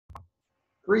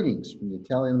Greetings from the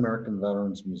Italian American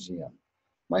Veterans Museum.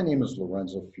 My name is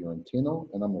Lorenzo Fiorentino,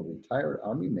 and I'm a retired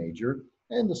Army Major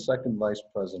and the second Vice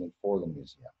President for the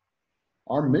museum.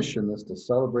 Our mission is to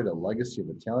celebrate a legacy of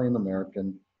Italian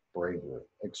American bravery,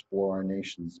 explore our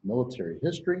nation's military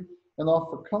history, and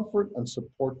offer comfort and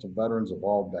support to veterans of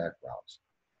all backgrounds.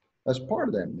 As part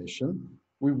of that mission,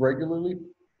 we regularly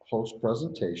host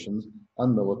presentations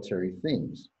on military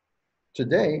themes.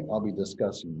 Today, I'll be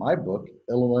discussing my book,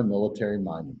 Illinois Military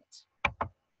Monuments.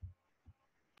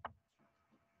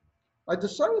 I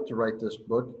decided to write this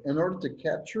book in order to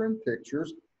capture in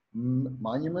pictures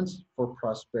monuments for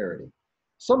prosperity,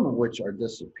 some of which are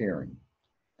disappearing,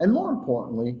 and more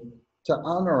importantly, to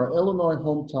honor our Illinois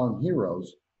hometown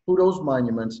heroes who those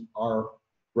monuments are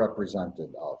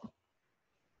representative of.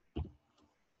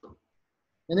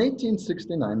 In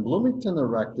 1869, Bloomington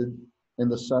erected in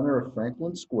the center of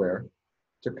Franklin Square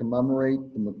to commemorate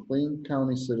the McLean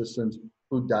County citizens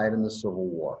who died in the Civil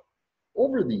War.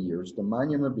 Over the years, the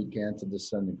monument began to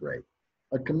disintegrate.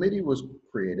 A committee was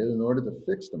created in order to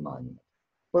fix the monument.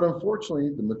 But unfortunately,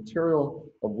 the material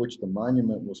of which the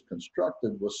monument was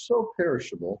constructed was so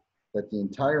perishable that the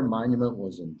entire monument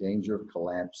was in danger of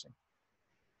collapsing.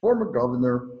 Former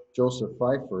Governor Joseph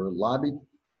Pfeiffer lobbied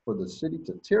for the city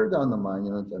to tear down the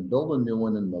monument and build a new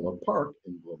one in Miller Park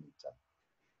in Bloomington.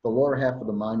 The lower half of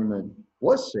the monument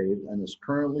was saved and is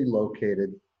currently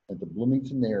located at the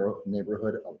Bloomington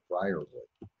neighborhood of Briarwood.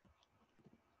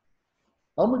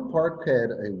 Helmut Park had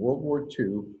a World War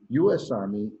II U.S.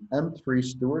 Army M3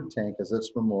 Stuart tank as its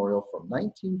memorial from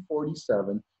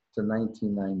 1947 to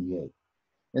 1998.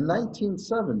 In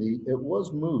 1970, it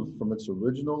was moved from its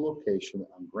original location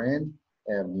on Grand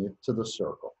Avenue to the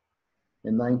Circle.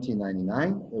 In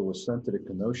 1999, it was sent to the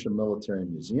Kenosha Military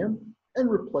Museum and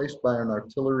replaced by an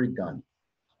artillery gun.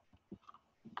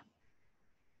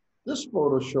 This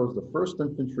photo shows the 1st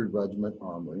Infantry Regiment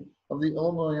Armory of the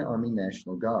Illinois Army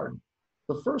National Guard.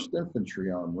 The 1st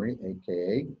Infantry Armory,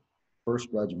 aka 1st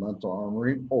Regimental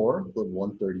Armory, or the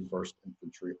 131st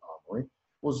Infantry Armory,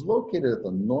 was located at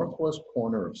the northwest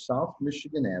corner of South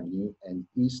Michigan Avenue and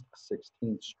East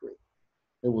 16th Street.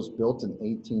 It was built in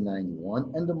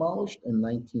 1891 and demolished in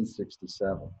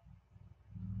 1967.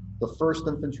 The 1st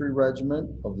Infantry Regiment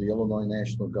of the Illinois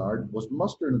National Guard was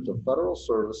mustered into federal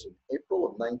service in April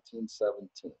of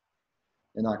 1917.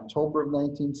 In October of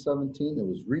 1917, it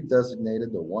was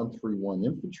redesignated the 131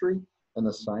 Infantry and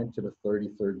assigned to the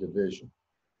 33rd Division.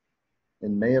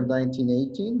 In May of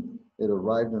 1918, it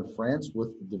arrived in France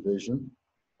with the division,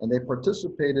 and they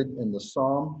participated in the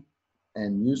Somme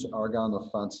and Meuse-Argonne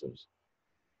offensives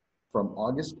from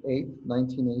August 8,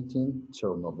 1918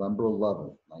 till November 11,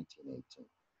 1918.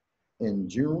 In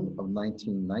June of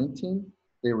 1919,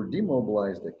 they were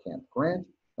demobilized at Camp Grant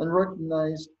and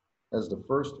recognized as the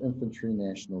 1st Infantry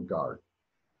National Guard.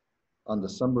 On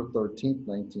December 13,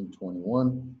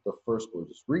 1921, the 1st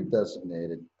was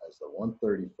redesignated as the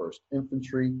 131st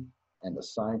Infantry and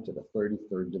assigned to the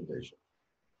 33rd Division.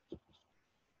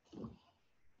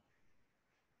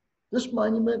 This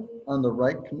monument on the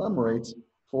right commemorates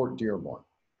Fort Dearborn.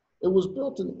 It was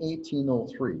built in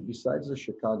 1803 beside the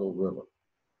Chicago River.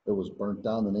 It was burnt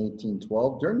down in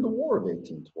 1812 during the War of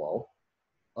 1812,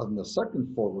 and the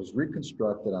second fort was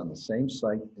reconstructed on the same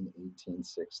site in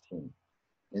 1816.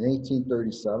 In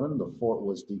 1837, the fort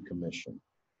was decommissioned.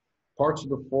 Parts of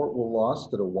the fort were lost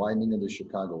to the widening of the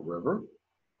Chicago River,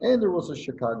 and there was a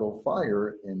Chicago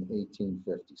fire in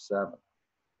 1857.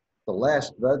 The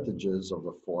last vestiges of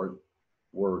the fort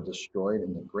were destroyed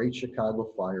in the Great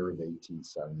Chicago Fire of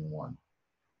 1871.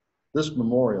 This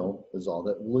memorial is all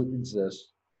that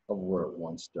exists of where it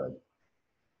once stood.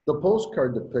 The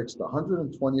postcard depicts the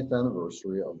 120th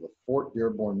anniversary of the Fort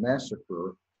Dearborn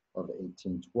Massacre of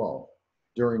 1812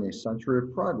 during a century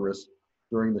of progress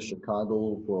during the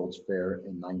Chicago World's Fair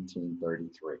in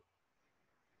 1933.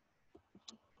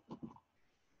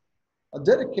 A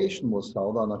dedication was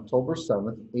held on October 7,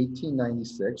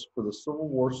 1896 for the Civil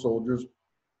War soldiers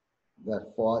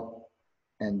that fought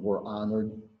and were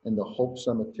honored in the Hope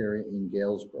Cemetery in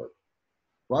Galesburg.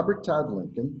 Robert Todd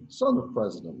Lincoln, son of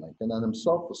President Lincoln and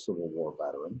himself a Civil War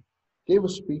veteran, gave a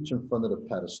speech in front of the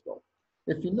pedestal.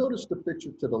 If you notice the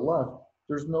picture to the left,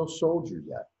 there's no soldier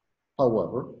yet.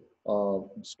 However,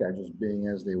 schedules being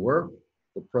as they were,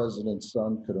 the president's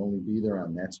son could only be there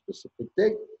on that specific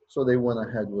date, so they went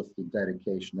ahead with the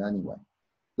dedication anyway.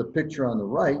 The picture on the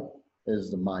right is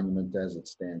the monument as it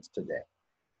stands today.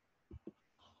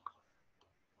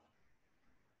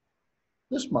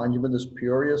 This monument is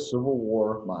Peoria's Civil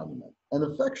War monument and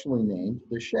affectionately named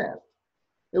the Shaft.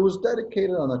 It was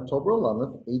dedicated on October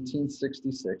 11th,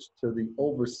 1866 to the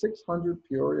over 600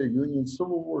 Peoria Union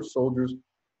Civil War soldiers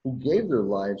who gave their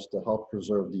lives to help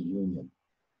preserve the Union.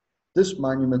 This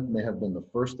monument may have been the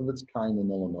first of its kind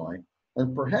in Illinois,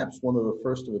 and perhaps one of the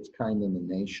first of its kind in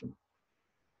the nation.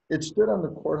 It stood on the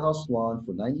courthouse lawn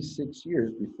for 96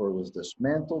 years before it was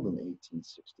dismantled in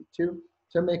 1862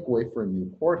 to make way for a new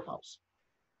courthouse.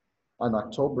 On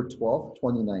October 12,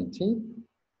 2019,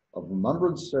 a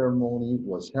remembrance ceremony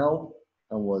was held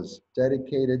and was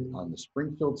dedicated on the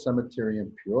Springfield Cemetery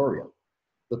in Peoria,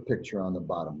 the picture on the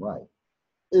bottom right.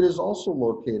 It is also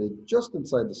located just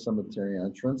inside the cemetery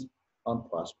entrance on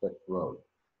Prospect Road.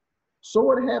 So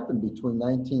what happened between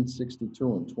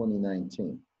 1962 and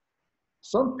 2019?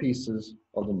 Some pieces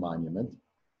of the monument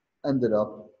ended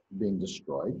up being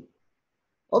destroyed.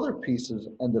 Other pieces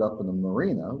ended up in the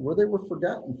marina where they were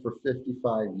forgotten for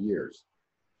 55 years.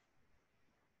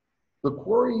 The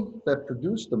quarry that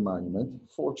produced the monument,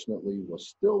 fortunately, was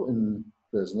still in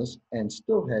business and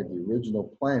still had the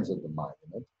original plans of the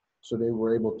monument, so they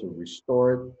were able to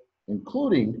restore it,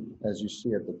 including, as you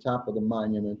see at the top of the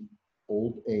monument,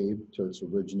 Old Abe to its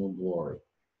original glory.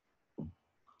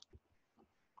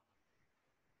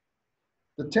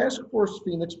 The Task Force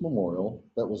Phoenix Memorial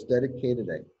that was dedicated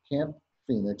at Camp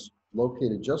Phoenix,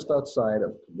 located just outside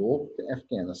of Kabul,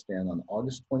 Afghanistan on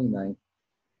August 29,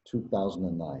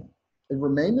 2009. It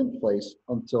remained in place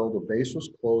until the base was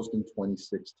closed in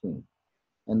 2016.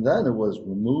 And then it was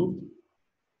removed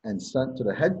and sent to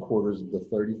the headquarters of the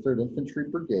 33rd Infantry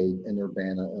Brigade in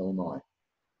Urbana, Illinois.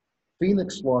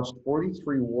 Phoenix lost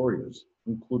 43 warriors,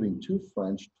 including 2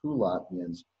 French, 2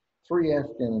 Latvians, 3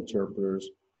 Afghan interpreters,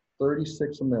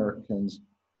 36 Americans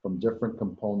from different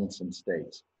components and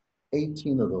states.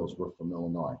 18 of those were from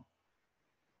Illinois.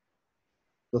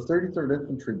 The 33rd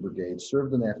Infantry Brigade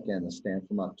served in Afghanistan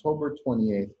from October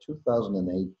 28,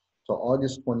 2008 to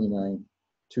August 29,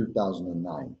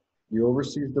 2009. The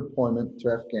overseas deployment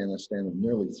to Afghanistan of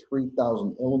nearly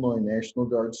 3,000 Illinois National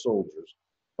Guard soldiers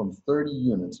from 30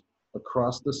 units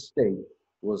across the state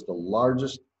was the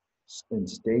largest in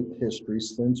state history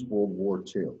since World War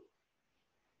II.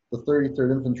 The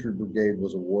 33rd Infantry Brigade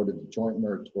was awarded the Joint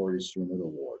Meritorious Unit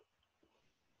Award.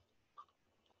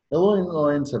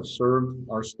 Illinoisans have served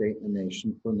our state and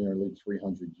nation for nearly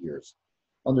 300 years.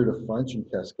 Under the French in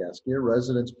Kaskaskia,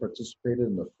 residents participated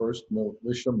in the first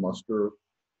militia muster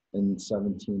in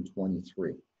 1723.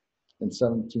 In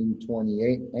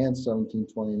 1728 and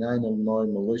 1729,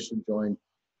 Illinois militia joined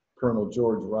Colonel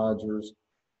George Rogers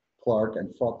Clark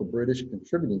and fought the British,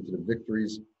 contributing to the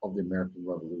victories of the American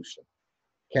Revolution.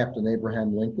 Captain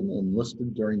Abraham Lincoln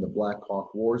enlisted during the Black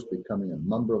Hawk Wars, becoming a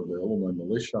member of the Illinois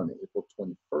militia on April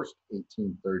 21,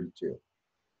 1832.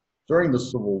 During the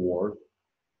Civil War,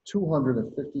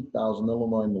 250,000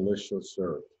 Illinois militia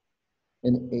served.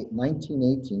 In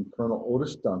 1918, Colonel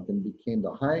Otis Duncan became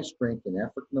the highest-ranking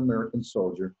African-American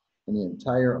soldier in the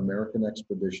entire American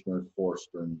Expeditionary Force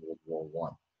during World War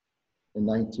I. In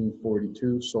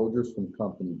 1942, soldiers from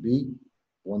Company B,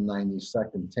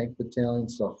 192nd Tank Battalion,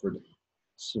 suffered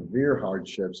severe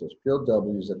hardships as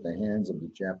POWs at the hands of the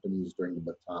Japanese during the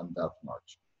Bataan Death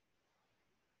March.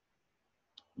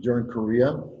 During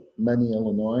Korea, many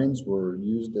Illinoisans were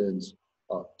used as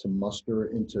to muster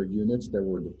into units that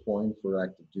were deploying for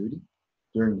active duty.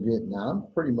 During Vietnam,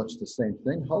 pretty much the same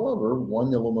thing. However,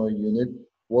 one Illinois unit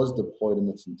was deployed in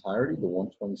its entirety, the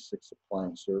 126th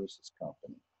Applying Services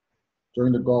Company.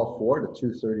 During the Gulf War, the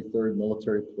 233rd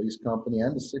Military Police Company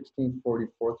and the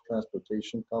 1644th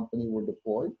Transportation Company were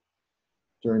deployed.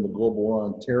 During the Global War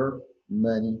on Terror,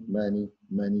 many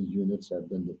units have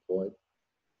been deployed.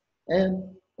 And,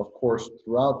 of course,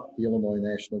 throughout the Illinois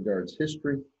National Guard's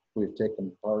history, we have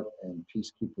taken part in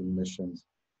peacekeeping missions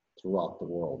throughout the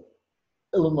world.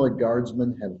 Illinois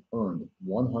Guardsmen have earned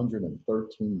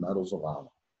 113 Medals of Honor.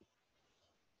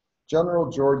 General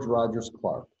George Rogers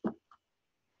Clark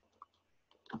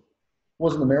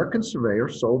was an American surveyor,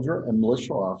 soldier, and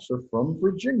militia officer from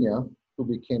Virginia who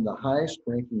became the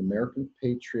highest-ranking American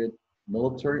patriot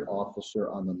military officer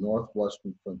on the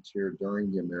northwestern frontier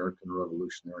during the American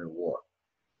Revolutionary War.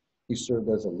 He served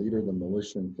as a leader of the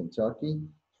militia in Kentucky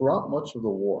throughout much of the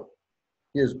war.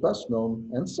 He is best known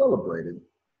and celebrated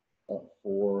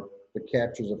for the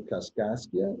captures of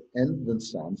Kaskaskia and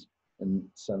Vincennes in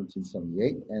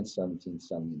 1778 and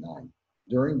 1779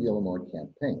 during the Illinois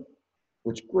Campaign,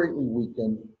 which greatly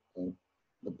weakened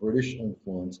the British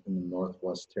influence in the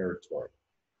Northwest Territory.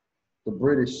 The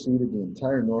British ceded the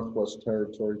entire Northwest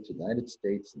Territory to the United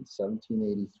States in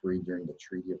 1783 during the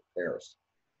Treaty of Paris,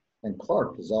 and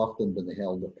Clark has often been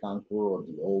hailed the conqueror of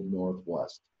the Old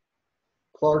Northwest.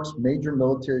 Clark's major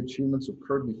military achievements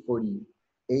occurred before the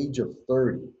age of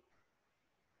 30.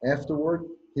 Afterward,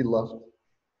 he led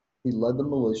the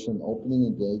militia in opening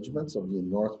engagements of the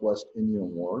Northwest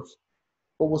Indian Wars,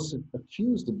 but was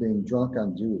accused of being drunk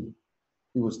on duty.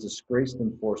 He was disgraced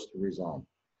and forced to resign.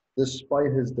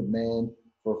 Despite his demand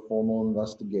for a formal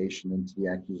investigation into the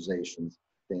accusations,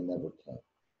 they never came.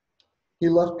 He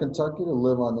left Kentucky to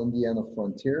live on the Indiana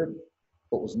frontier,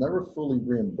 but was never fully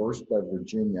reimbursed by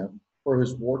Virginia for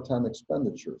his wartime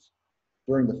expenditures.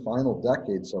 During the final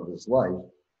decades of his life,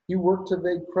 he worked to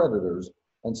evade creditors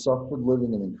and suffered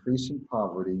living in increasing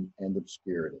poverty and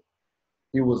obscurity.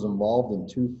 He was involved in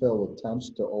 2 failed attempts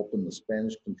to open the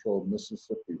Spanish-controlled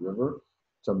Mississippi River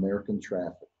to American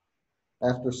traffic.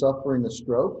 After suffering a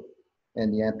stroke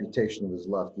and the amputation of his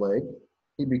left leg,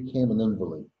 he became an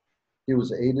invalid. He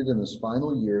was aided in his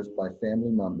final years by family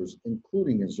members,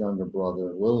 including his younger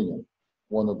brother, William,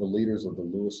 one of the leaders of the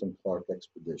Lewis and Clark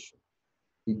expedition.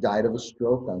 He died of a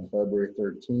stroke on February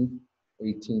 13,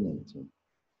 1818.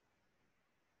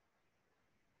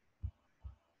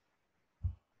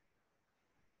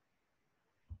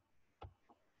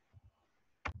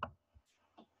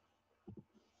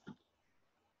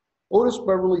 Otis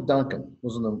Beverly Duncan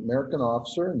was an American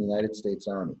officer in the United States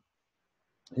Army.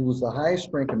 He was the highest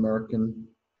ranked African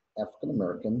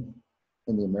American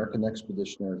in the American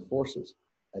Expeditionary Forces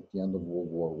at the end of World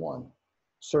War I,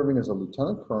 serving as a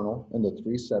lieutenant colonel in the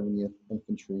 370th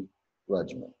Infantry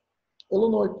Regiment.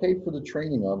 Illinois paid for the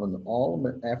training of an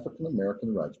all-African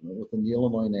American regiment within the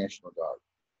Illinois National Guard.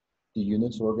 The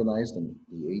units organized in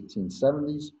the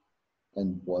 1870s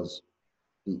and was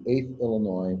the 8th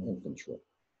Illinois Infantry.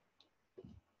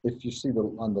 If you see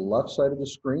on the left side of the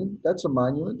screen, that's a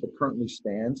monument that currently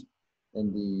stands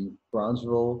in the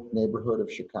Bronzeville neighborhood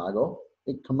of Chicago.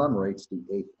 It commemorates the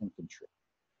 8th Infantry.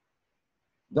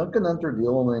 Duncan entered the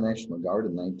Illinois National Guard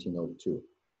in 1902.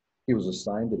 He was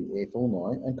assigned to the 8th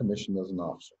Illinois and commissioned as an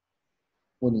officer.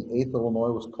 When the 8th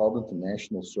Illinois was called into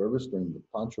national service during the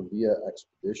Pancho Villa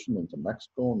expedition into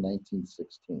Mexico in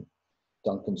 1916,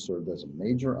 Duncan served as a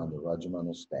major on the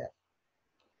regimental staff.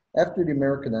 After the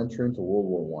American entry into World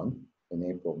War I in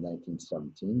April of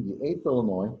 1917, the 8th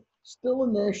Illinois, still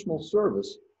in national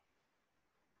service,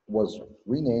 was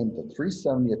renamed the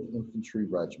 370th Infantry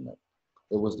Regiment.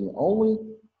 It was the only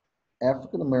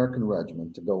African American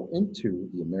regiment to go into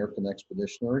the American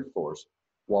Expeditionary Force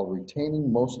while retaining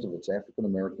most of its African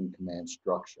American command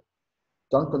structure.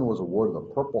 Duncan was awarded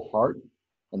a Purple Heart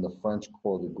and the French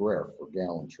Croix de Guerre for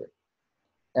gallantry.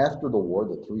 After the war,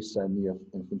 the 370th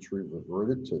Infantry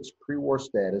reverted to its pre-war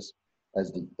status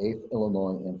as the 8th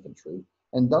Illinois Infantry,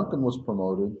 and Duncan was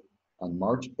promoted on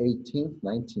March 18,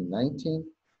 1919,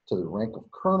 to the rank of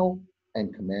colonel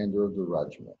and commander of the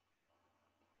regiment.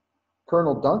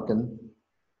 Colonel Duncan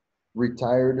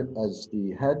retired as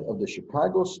the head of the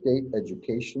Chicago State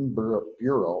Education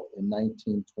Bureau in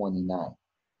 1929.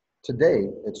 Today,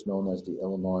 it's known as the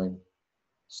Illinois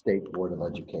State Board of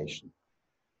Education.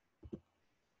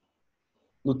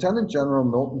 Lieutenant General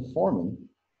Milton Foreman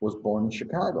was born in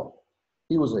Chicago.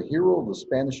 He was a hero of the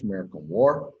Spanish-American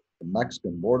War, the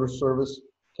Mexican Border Service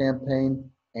campaign,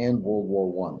 and World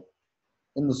War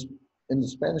I. In the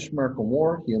Spanish-American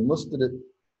War, he enlisted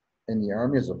in the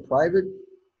Army as a private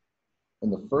in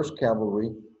the 1st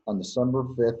Cavalry on December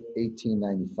 5,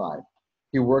 1895.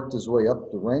 He worked his way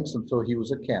up the ranks until he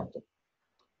was a captain.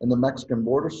 In the Mexican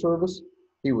Border Service,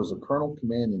 he was a colonel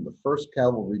commanding the 1st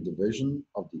Cavalry Division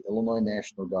of the Illinois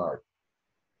National Guard.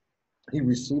 He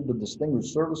received the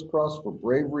Distinguished Service Cross for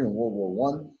bravery in World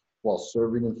War I while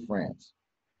serving in France.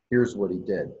 Here's what he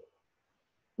did.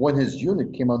 When his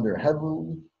unit came under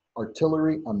heavy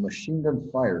artillery and machine gun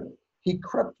fire, he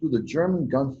crept through the German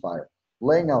gunfire,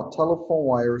 laying out telephone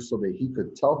wires so that he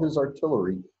could tell his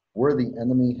artillery where the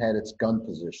enemy had its gun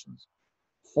positions.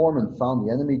 Foreman found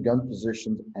the enemy gun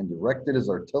positions and directed his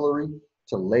artillery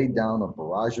to lay down a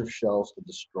barrage of shells to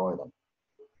destroy them.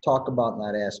 Talk about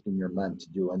not asking your men to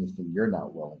do anything you're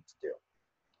not willing to do.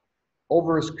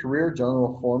 Over his career,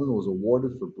 General Foreman was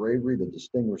awarded for bravery the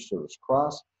Distinguished Service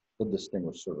Cross, the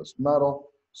Distinguished Service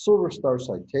Medal, Silver Star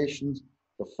citations,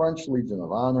 the French Legion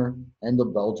of Honor, and the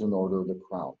Belgian Order of the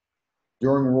Crown.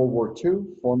 During World War II,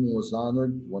 Foreman was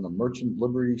honored when a merchant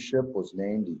liberty ship was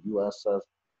named the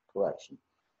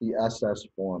SS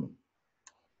Foreman.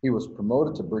 He was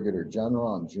promoted to Brigadier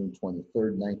General on June 23,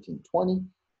 1920,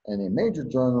 and a Major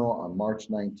General on March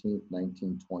 19,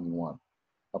 1921.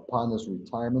 Upon his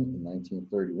retirement in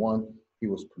 1931, he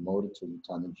was promoted to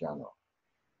Lieutenant General.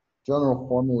 General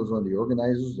Foreman was one of the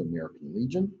organizers of the American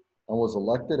Legion and was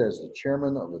elected as the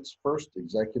chairman of its first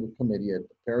executive committee at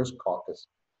the Paris Caucus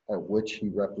at which he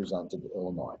represented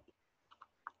Illinois.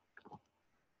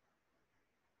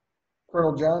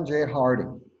 Colonel John J.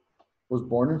 Harding was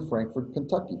born in Frankfort,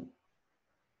 Kentucky.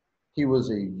 He was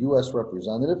a U.S.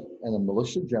 representative and a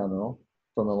militia general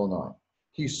from Illinois.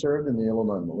 He served in the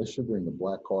Illinois militia during the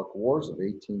Black Hawk Wars of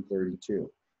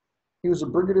 1832. He was a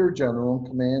brigadier general in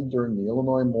command during the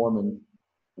Illinois Mormon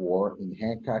War in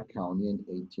Hancock County in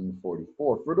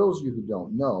 1844. For those of you who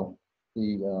don't know,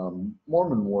 the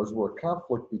Mormon Wars were a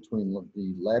conflict between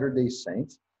the Latter-day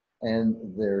Saints and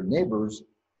their neighbors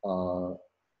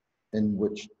in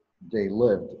which they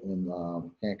lived in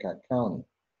Hancock County.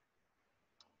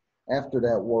 After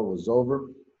that war was over,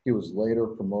 he was later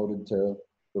promoted to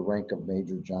the rank of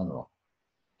Major General.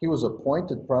 He was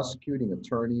appointed prosecuting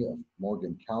attorney of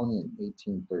Morgan County in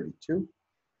 1832.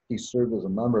 He served as a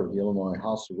member of the Illinois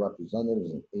House of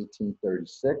Representatives in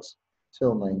 1836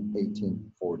 till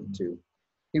 1842.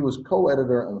 He was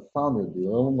co-editor and founder of the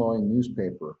Illinois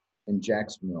newspaper in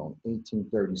Jacksonville in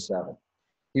 1837.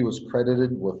 He was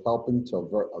credited with helping to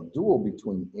avert a duel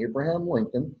between Abraham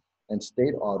Lincoln and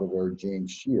State Auditor James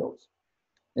Shields.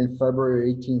 In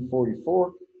February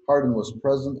 1844, Harding was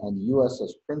present on the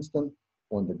USS Princeton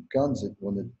when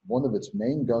one of its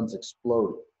main guns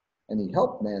exploded, and he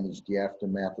helped manage the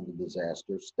aftermath of the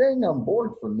disaster, staying on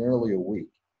board for nearly a week.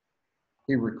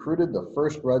 He recruited the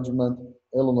 1st Regiment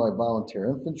Illinois Volunteer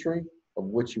Infantry, of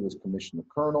which he was commissioned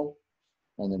a colonel,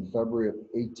 and in February of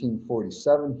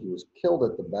 1847, he was killed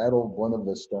at the Battle of Buena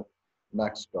Vista,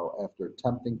 Mexico, after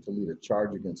attempting to lead a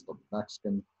charge against the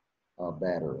Mexican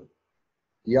battery.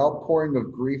 The outpouring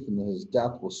of grief in his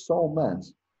death was so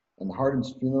immense, and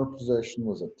Harding's funeral procession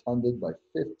was attended by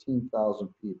 15,000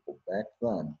 people. Back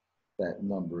then, that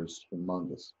number is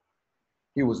humongous.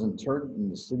 He was interred in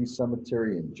the city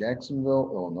cemetery in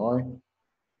Jacksonville, Illinois.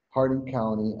 Harding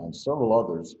County and several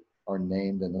others are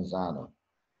named in his honor.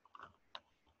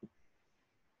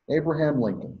 Abraham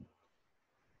Lincoln,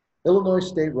 Illinois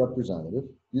State Representative,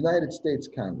 United States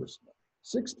Congressman,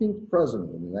 16th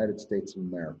President of the United States of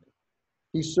America.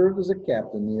 He served as a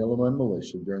captain in the Illinois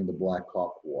militia during the Black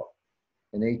Hawk War.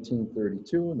 In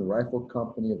 1832, in the Rifle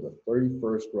Company of the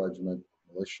 31st Regiment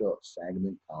Militia of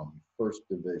Sangamon County, 1st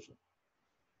Division.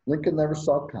 Lincoln never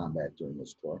saw combat during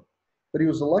this tour, but he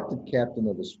was elected captain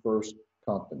of his 1st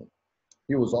company.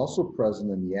 He was also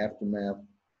present in the aftermath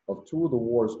of 2 of the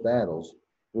war's battles,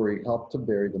 where he helped to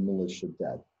bury the militia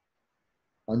dead.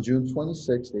 On June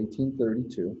 26,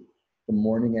 1832, the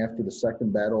morning after the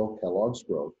Second Battle of Kellogg's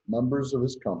Grove, members of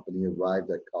his company arrived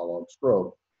at Kellogg's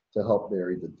Grove to help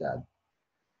bury the dead.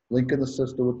 Lincoln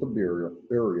assisted with the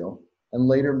burial and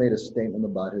later made a statement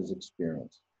about his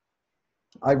experience.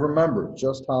 I remember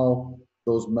just how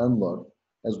those men looked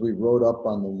as we rode up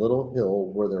on the little hill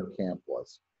where their camp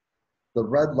was. The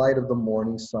red light of the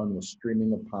morning sun was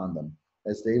streaming upon them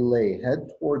as they lay head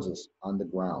towards us on the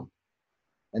ground.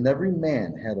 And every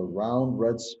man had a round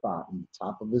red spot on the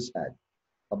top of his head,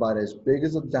 about as big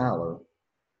as $1,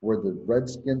 where the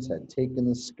Redskins had taken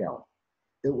his scalp.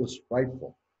 It was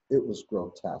frightful. It was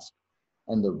grotesque.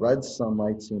 And the red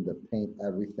sunlight seemed to paint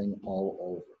everything all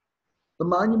over. The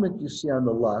monument you see on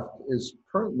the left is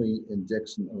currently in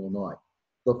Dixon, Illinois.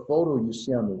 The photo you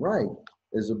see on the right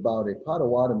is about a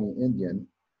Potawatomi Indian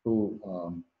who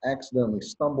accidentally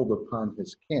stumbled upon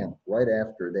his camp right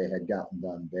after they had gotten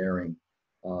done burying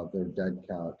their dead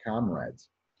comrades.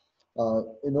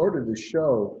 In order to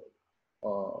show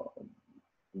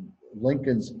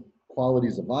Lincoln's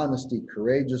qualities of honesty,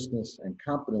 courageousness, and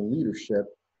competent leadership,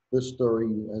 this story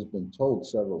has been told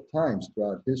several times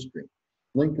throughout history.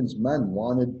 Lincoln's men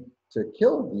wanted to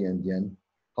kill the Indian.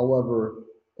 However,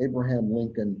 Abraham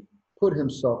Lincoln put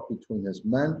himself between his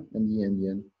men and the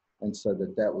Indian and said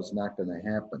that that was not going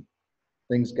to happen.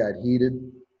 Things got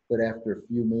heated, but after a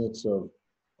few minutes of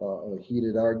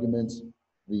heated arguments,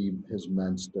 his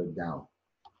men stood down.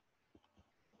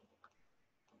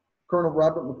 Colonel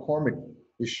Robert McCormick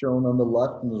is shown on the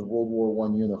left in his World War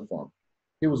I uniform.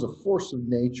 He was a force of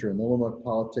nature in Illinois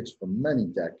politics for many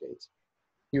decades.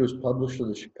 He was publisher of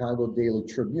the Chicago Daily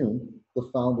Tribune, the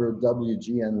founder of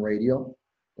WGN Radio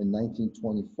in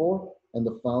 1924, and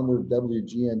the founder of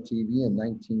WGN TV in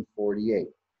 1948.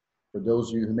 For those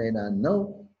of you who may not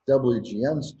know,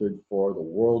 WGN stood for the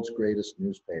world's greatest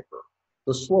newspaper,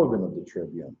 the slogan of the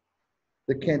Tribune.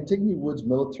 The Cantigny Woods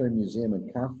Military Museum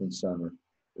and Conference Center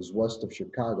is west of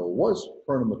Chicago, was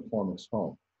Colonel McCormick's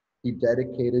home. He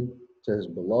dedicated to his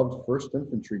beloved 1st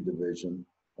Infantry Division,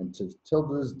 and till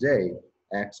this day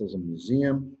acts as a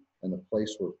museum and a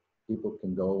place where people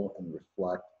can go and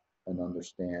reflect and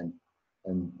understand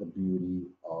and the beauty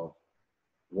of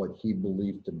what he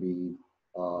believed to be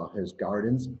his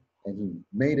gardens and he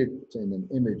made it in an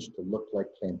image to look like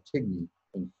Cantigny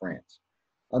in France.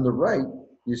 On the right,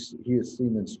 he is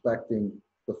seen inspecting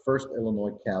the 1st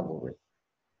Illinois Cavalry.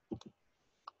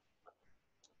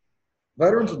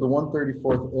 Veterans of the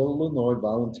 134th Illinois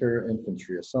Volunteer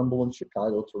Infantry assemble in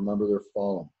Chicago to remember their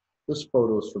fallen. This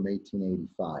photo is from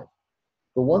 1885.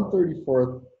 The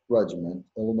 134th Regiment,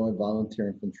 Illinois Volunteer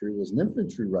Infantry, was an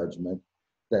infantry regiment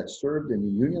that served in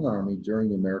the Union Army during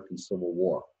the American Civil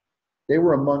War. They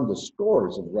were among the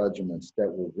scores of regiments that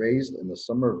were raised in the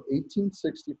summer of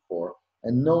 1864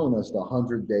 and known as the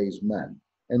 100 Days Men,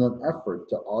 in an effort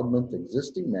to augment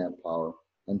existing manpower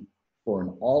and for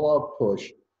an all-out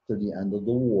push to the end of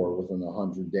the war within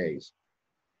 100 days.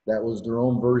 That was their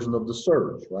own version of the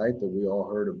surge, right, that we all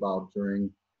heard about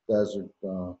during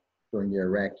the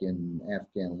Iraqi and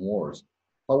Afghan wars.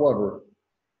 However,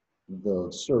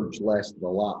 the surge lasted a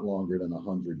lot longer than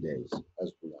 100 days,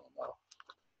 as we all know.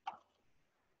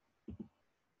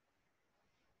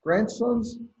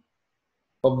 Grandsons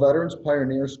of Veterans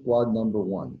Pioneer Squad Number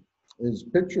 1 is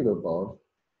pictured above,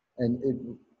 and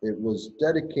it was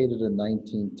dedicated in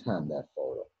 1910, that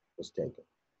photo was taken.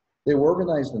 They were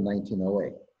organized in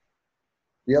 1908.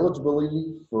 The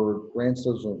eligibility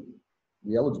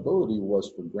was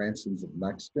for grandsons of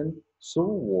Mexican,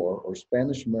 Civil War, or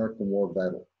Spanish-American War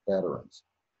veterans.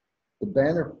 The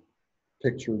banner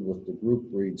pictured with the group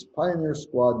reads, Pioneer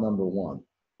Squad Number 1,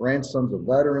 Grandsons of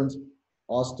Veterans,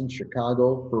 Austin,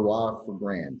 Chicago, hurrah for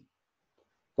grand.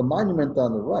 The monument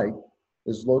on the right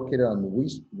is located on the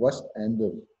west end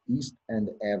of East End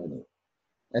Avenue,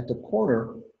 at the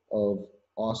corner of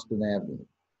Austin Avenue.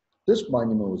 This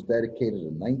monument was dedicated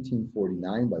in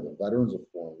 1949 by the Veterans of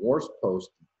Foreign Wars Post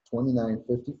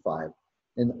 2955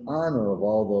 in honor of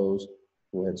all those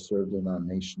who had served in our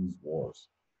nation's wars.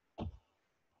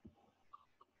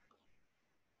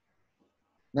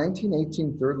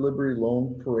 1918 Third Liberty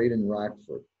Loan Parade in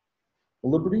Rockford. A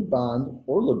Liberty Bond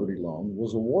or Liberty Loan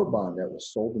was a war bond that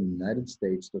was sold in the United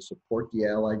States to support the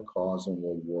Allied cause in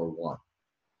World War I.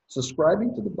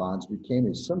 Subscribing to the bonds became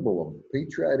a symbol of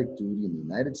patriotic duty in the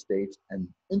United States and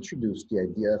introduced the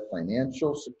idea of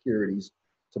financial securities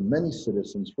to many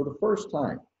citizens for the first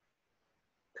time.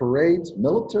 Parades,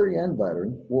 military and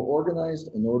veteran, were organized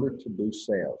in order to boost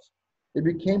sales. It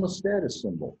became a status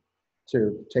symbol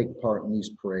to take part in these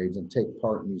parades and take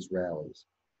part in these rallies.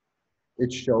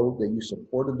 It showed that you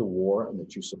supported the war and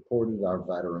that you supported our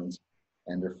veterans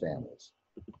and their families.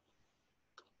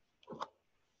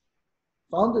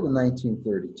 Founded in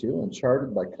 1932 and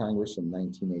chartered by Congress in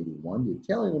 1981, the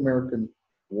Italian-American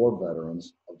War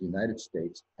Veterans of the United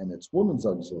States and its women's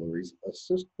auxiliaries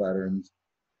assist veterans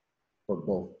of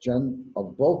both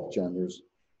genders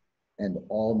and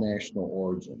all national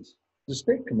origins. The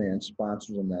State Command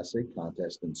sponsors an essay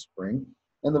contest in spring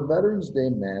and the Veterans Day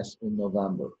Mass in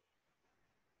November.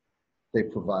 They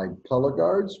provide color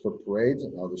guards for parades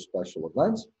and other special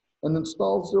events and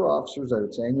installs their officers at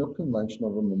its annual convention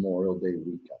over Memorial Day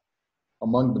weekend.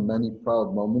 Among the many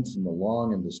proud moments in the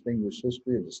long and distinguished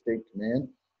history of the State Command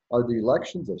are the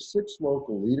elections of 6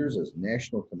 local leaders as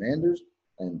national commanders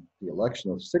and the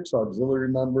election of 6 auxiliary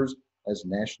members as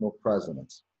national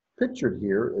presidents. Pictured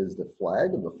here is the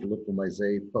flag of the Filippo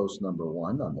Mazzei Post Number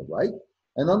 1 on the right,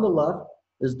 and on the left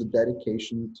is the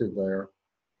dedication to their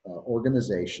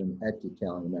organization at the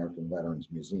Italian-American Veterans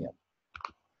Museum.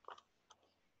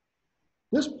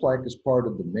 This plaque is part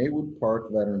of the Maywood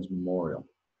Park Veterans Memorial.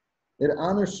 It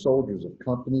honors soldiers of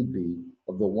Company B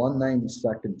of the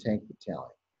 192nd Tank Battalion,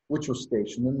 which was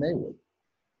stationed in Maywood.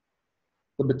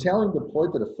 The battalion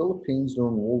deployed to the Philippines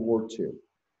during World War II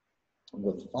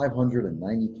with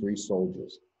 593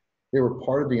 soldiers. They were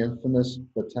part of the infamous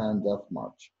Bataan Death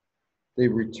March. They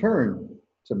returned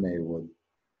to Maywood.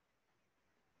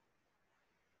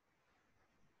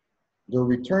 Their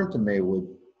return to Maywood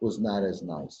was not as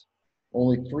nice.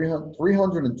 Only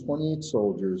 328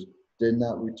 soldiers did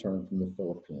not return from the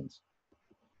Philippines.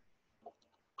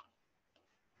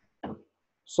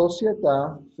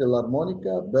 Società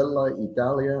Filarmonica della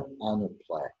Italia Honor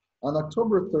Plaque. On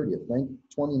October 30th,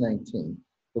 2019,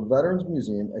 the Veterans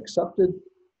Museum accepted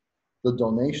the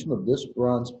donation of this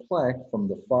bronze plaque from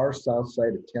the far South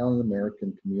Side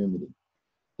Italian-American community.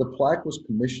 The plaque was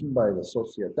commissioned by the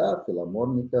Società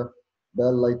Filarmonica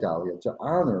della Italia to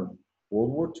honor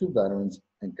World War II veterans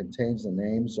and contains the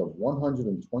names of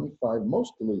 125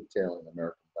 mostly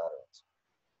Italian-American veterans.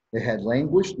 It had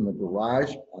languished in the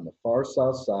garage on the far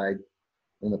South Side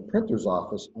in the printer's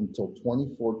office until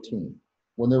 2014,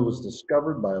 when it was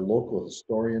discovered by a local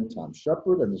historian, Tom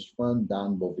Shepard, and his friend,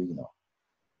 Don Bovino.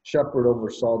 Shepard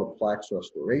oversaw the plaque's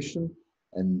restoration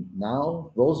And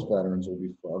now those veterans will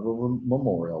be forever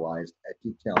memorialized at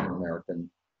the Italian American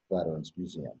Veterans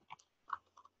Museum.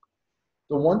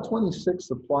 The 126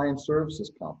 Supply and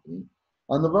Services Company,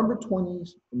 on November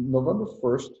 1st,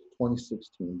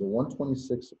 2016, the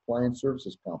 126 Supply and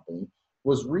Services Company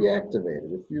was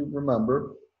reactivated. If you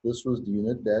remember, this was the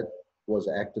unit that was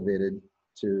activated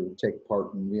to take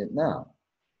part in Vietnam.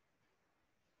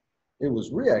 It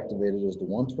was reactivated as the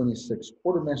 126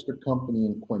 Quartermaster Company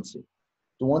in Quincy.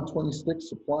 The 126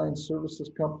 Supply and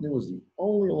Services Company was the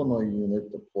only Illinois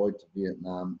unit deployed to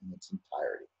Vietnam in its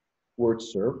entirety, where it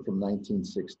served from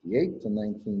 1968 to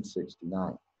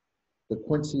 1969. The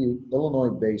Quincy,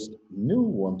 Illinois-based new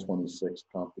 126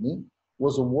 Company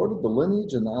was awarded the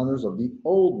lineage and honors of the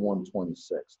old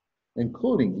 126,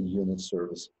 including the unit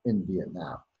service in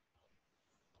Vietnam.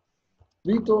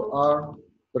 Vito R.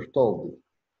 Bertoldi.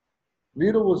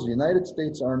 Vito was a United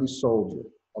States Army soldier,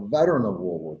 a veteran of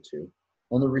World War II,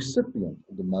 and the recipient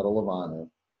of the Medal of Honor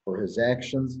for his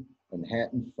actions in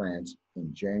Hatton, France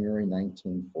in January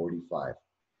 1945.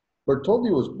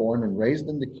 Bertoldi was born and raised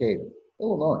in Decatur,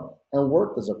 Illinois, and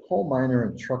worked as a coal miner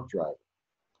and truck driver.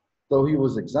 Though he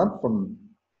was exempt from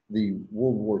the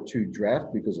World War II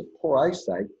draft because of poor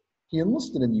eyesight, he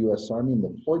enlisted in the U.S. Army and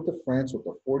deployed to France with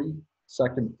the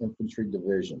 42nd Infantry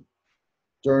Division.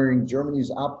 During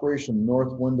Germany's Operation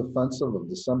North Wind Offensive of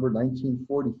December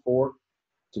 1944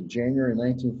 to January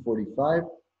 1945,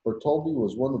 Bertoldi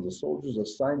was one of the soldiers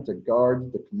assigned to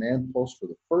guard the command post for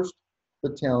the 1st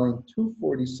Battalion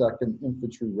 242nd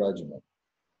Infantry Regiment.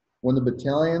 When the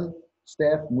battalion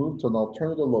staff moved to an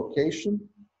alternative location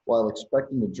while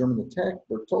expecting a German attack,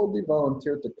 Bertoldi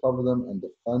volunteered to cover them and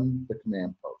defend the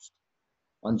command post.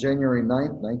 On January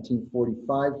 9,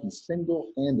 1945, he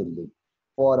single-handedly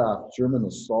fought off German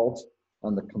assaults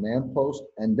on the command post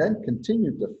and then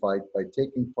continued to fight by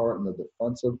taking part in the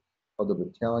defensive of the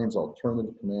battalion's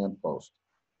alternative command post.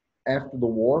 After the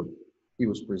war, he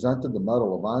was presented the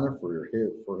Medal of Honor for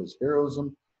his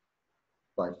heroism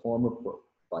by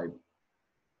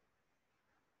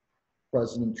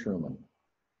President Truman.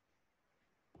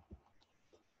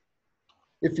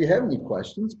 If you have any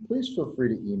questions, please feel free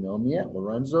to email me at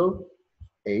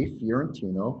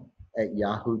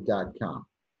lorenzoafiorentino@yahoo.com.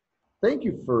 Thank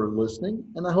you for listening,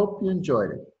 and I hope you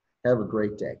enjoyed it. Have a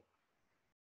great day.